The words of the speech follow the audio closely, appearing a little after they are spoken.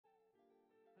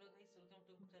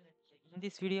In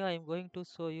this video, I am going to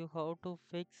show you how to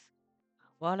fix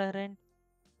Valorant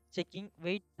checking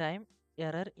wait time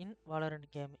error in Valorant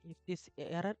game. If this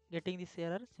error, getting this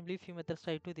error, simply few methods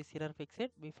try to this error fix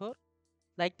it. Before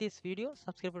like this video,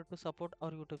 subscribe to support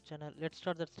our YouTube channel. Let's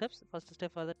start the steps. First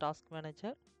step for the task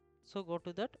manager. So go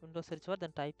to that Windows search bar,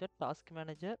 then type that task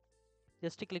manager.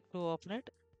 Just click to open it.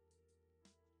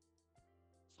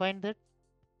 Find that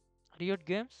Riot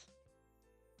Games.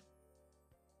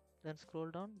 Then scroll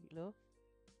down below.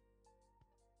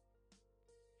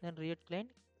 Then Riot Client.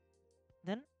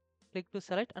 Then click to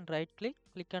select and right click.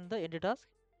 Click on the edit task.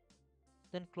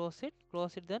 Then close it.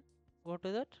 Then go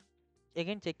to that.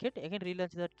 Again check it. Again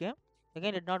relaunch that game.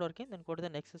 Again it not working. Then go to the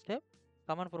next step.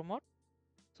 Command promote.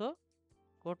 So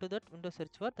go to that Windows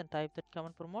search bar. Then type that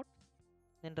command promote.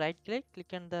 Then right click. Click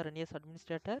on the run as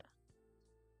administrator.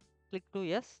 Click to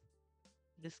yes.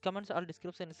 This commands all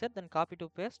description is set. Then copy to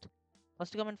paste.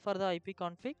 First command for the IP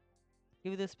config.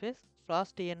 Give the space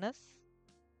flash DNS.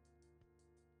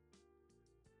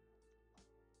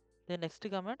 Then next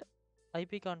command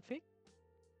IP config.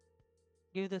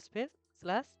 Give the space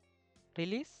slash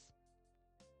release.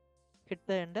 Hit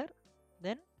the enter.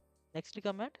 Then next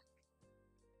command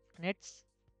nets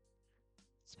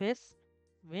space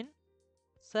win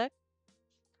sec.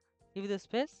 Give the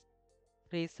space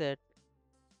reset.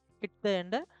 Hit the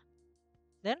enter.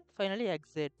 Then finally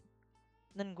exit.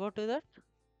 Then go to that.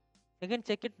 Again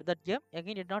check it that game.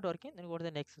 Again it not working. Then go to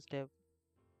the next step.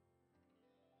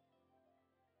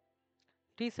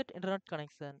 Reset internet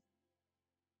connection.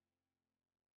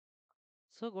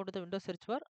 So go to the Windows search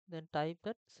bar. Then type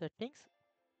that settings.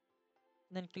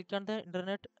 Then click on the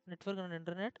internet network and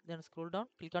internet. Then scroll down.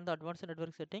 Click on the advanced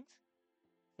network settings.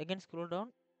 Again scroll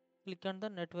down. Click on the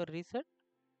network reset.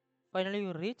 Finally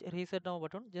you reach reset now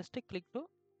button. Just click to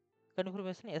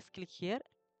confirmation. Yes, click here.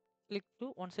 Click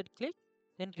to once it click.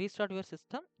 Then restart your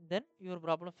system. Then your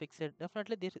problem fixed.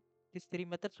 Definitely these three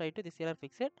methods try to this error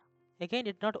fix it. Again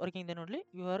it not working, then only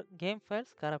your game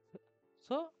files corrupt.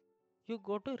 So you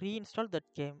go to reinstall that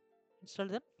game. Install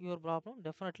then your problem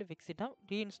definitely fix it now.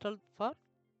 Reinstall for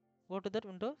go to that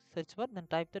window search bar, then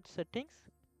type that settings.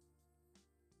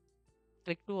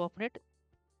 Click to open it.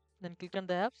 Then click on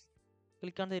the apps.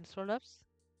 Click on the installed apps.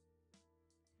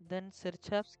 Then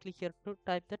search apps. Click here to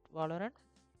type that Valorant.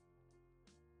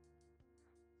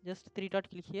 Just three dot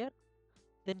click here.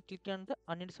 Then click on the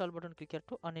uninstall button. Click here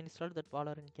to uninstall that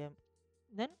Valorant game.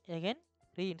 Then again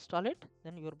reinstall it.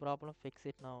 Then your problem fix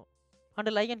it now.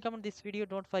 And like and comment this video.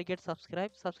 Don't forget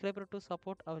subscribe to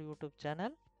support our YouTube channel.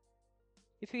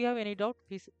 If you have any doubt,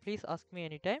 please ask me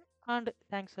anytime. And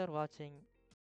thanks for watching.